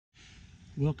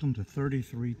Welcome to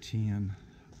 3310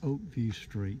 Oakview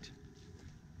Street,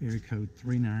 area code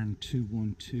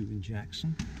 39212 in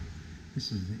Jackson.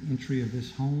 This is the entry of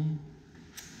this home.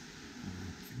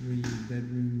 3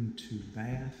 bedroom, 2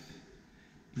 bath.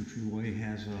 Entryway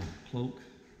has a cloak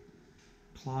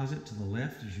closet to the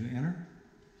left as you enter.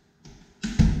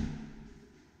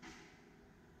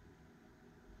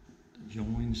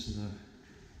 Adjoins the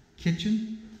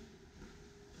kitchen.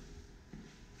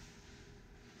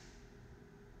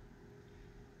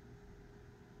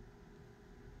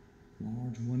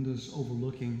 Large windows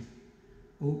overlooking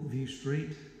Oakview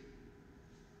Street.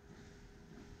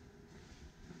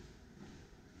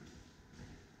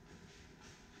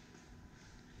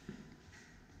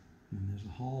 And there's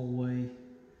a hallway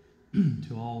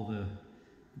to all the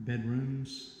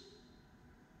bedrooms.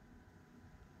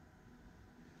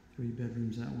 3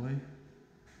 bedrooms that way.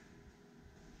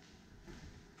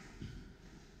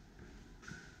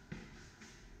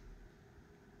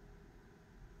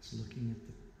 It's looking at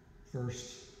the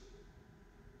first,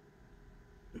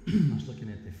 I was looking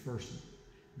at the first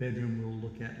bedroom we'll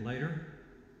look at later.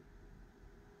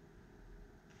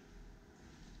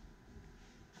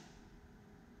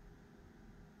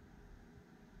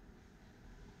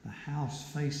 This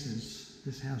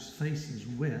house faces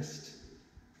west.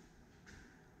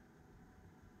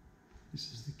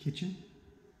 This is the kitchen,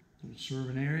 little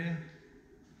serving area.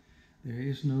 There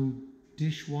is no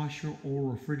dishwasher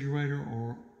or refrigerator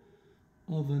or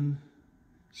oven,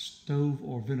 stove,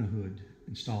 or vent hood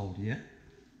installed yet.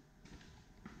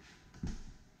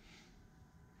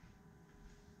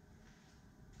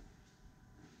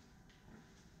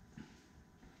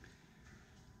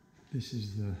 This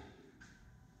is a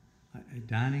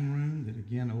dining room that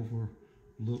again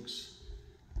overlooks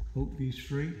Oakview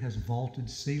Street, has a vaulted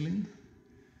ceiling,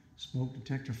 smoke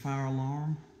detector fire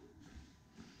alarm,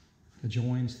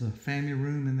 adjoins the family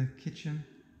room and the kitchen.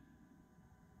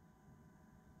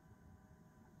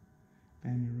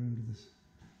 Family room to this,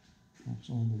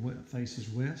 also on the faces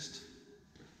west.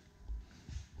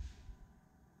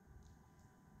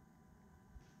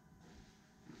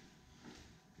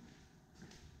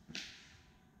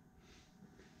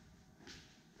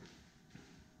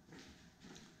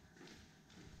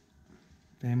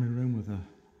 Family room with a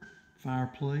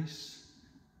fireplace,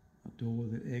 a door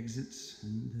that exits,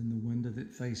 and then the window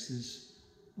that faces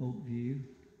Oakview.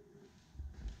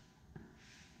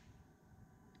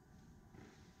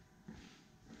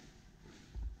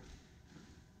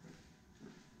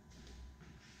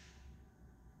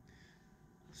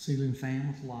 Ceiling fan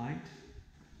with light.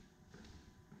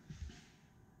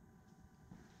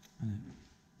 And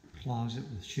a closet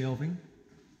with shelving.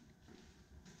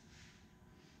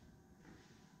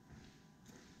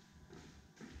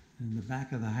 In the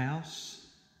back of the house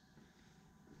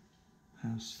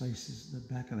faces, the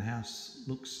back of the house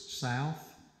looks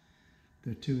south.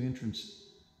 There are 2 entrance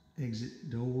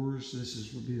exit doors.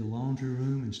 This will be the laundry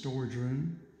room and storage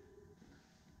room.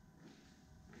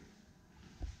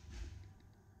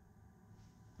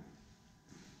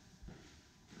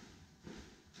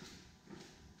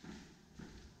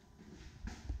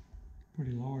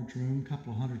 Pretty large room,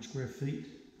 couple of 100 square feet.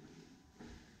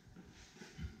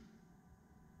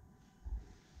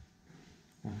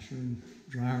 Washer and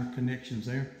dryer connections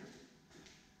there.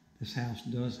 This house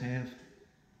does have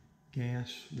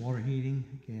gas, water heating,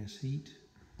 gas heat,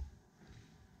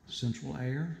 central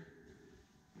air.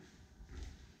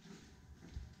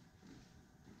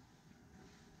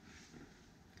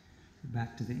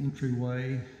 Back to the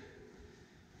entryway,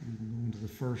 and we'll go into the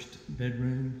first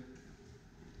bedroom.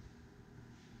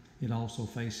 It also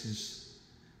faces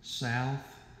south.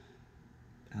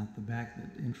 Out the back, that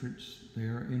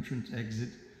entrance exit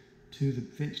to the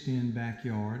fenced-in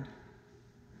backyard.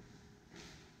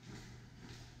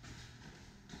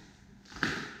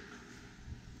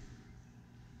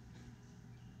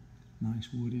 Nice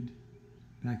wooded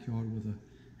backyard with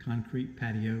a concrete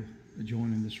patio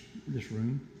adjoining this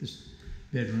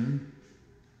bedroom.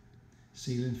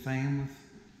 Ceiling fan with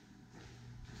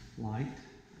light.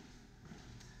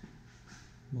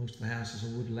 Most of the house is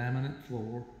a wood laminate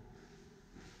floor.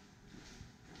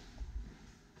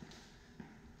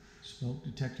 Smoke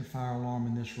detector fire alarm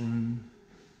in this room.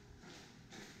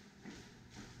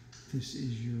 This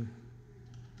is your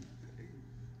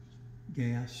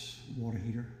gas water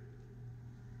heater.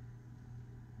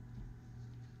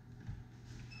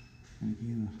 And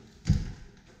again,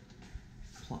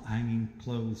 a hanging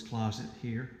clothes closet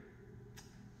here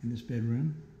in this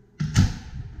bedroom.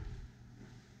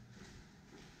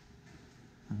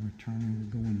 I'm returning,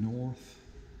 we're going north,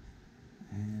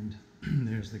 and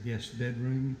there's the guest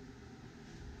bedroom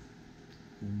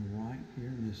on the right. here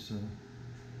in this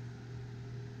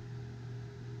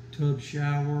tub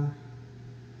shower,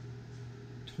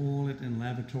 toilet and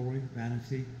lavatory,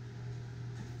 vanity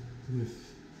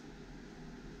with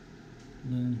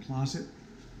linen closet.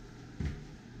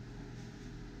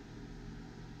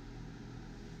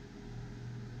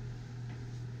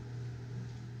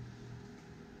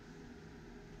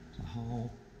 It's a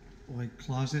hallway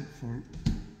closet for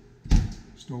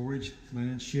storage,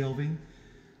 linen shelving.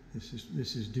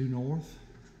 This is due north.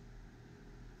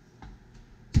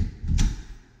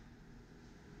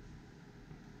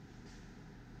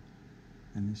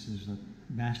 And this is the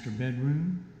master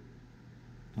bedroom,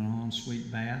 an ensuite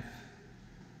bath,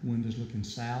 windows looking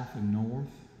south and north.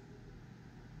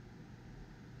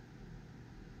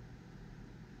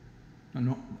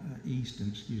 East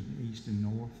and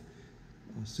north.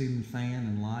 A ceiling fan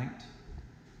and light,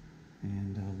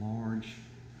 and a large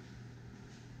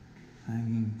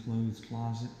hanging clothes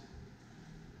closet.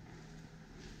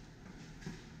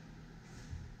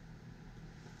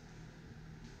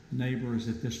 Neighbor is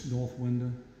at this north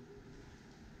window.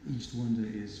 East window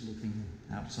is looking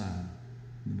outside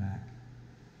in the back.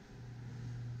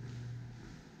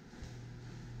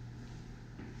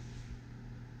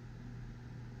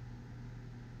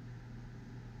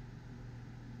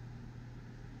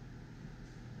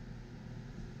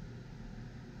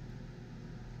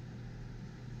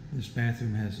 This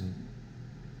bathroom has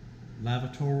a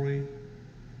lavatory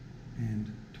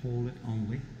and toilet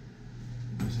only.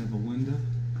 It does have a window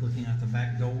looking out the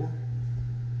back door.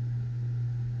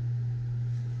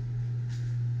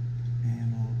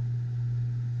 And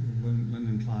a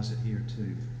linen closet here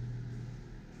too.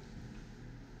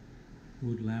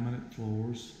 Wood laminate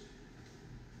floors,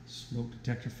 smoke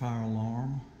detector fire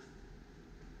alarm.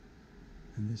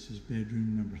 And this is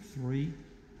bedroom number 3.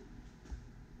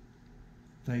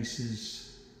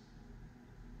 Faces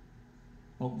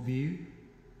Oakview.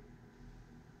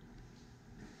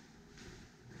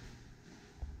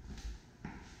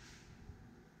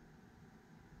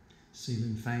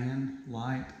 Ceiling fan,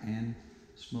 light, and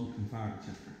smoke and fire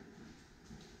detector.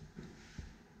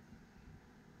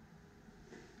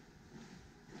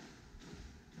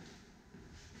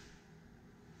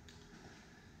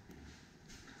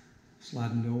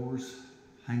 Sliding doors,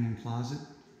 hanging closet.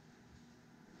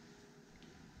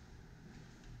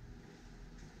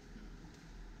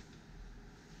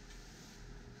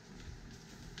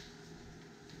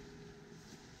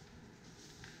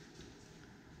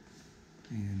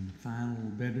 And final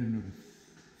bedroom number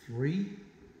 3.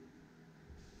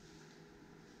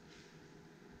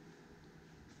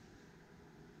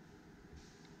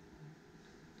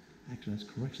 Actually, that's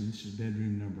correction. This is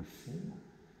bedroom number 4.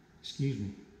 Excuse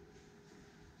me.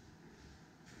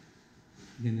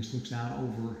 Again, this looks out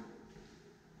over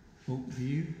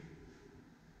Oakview.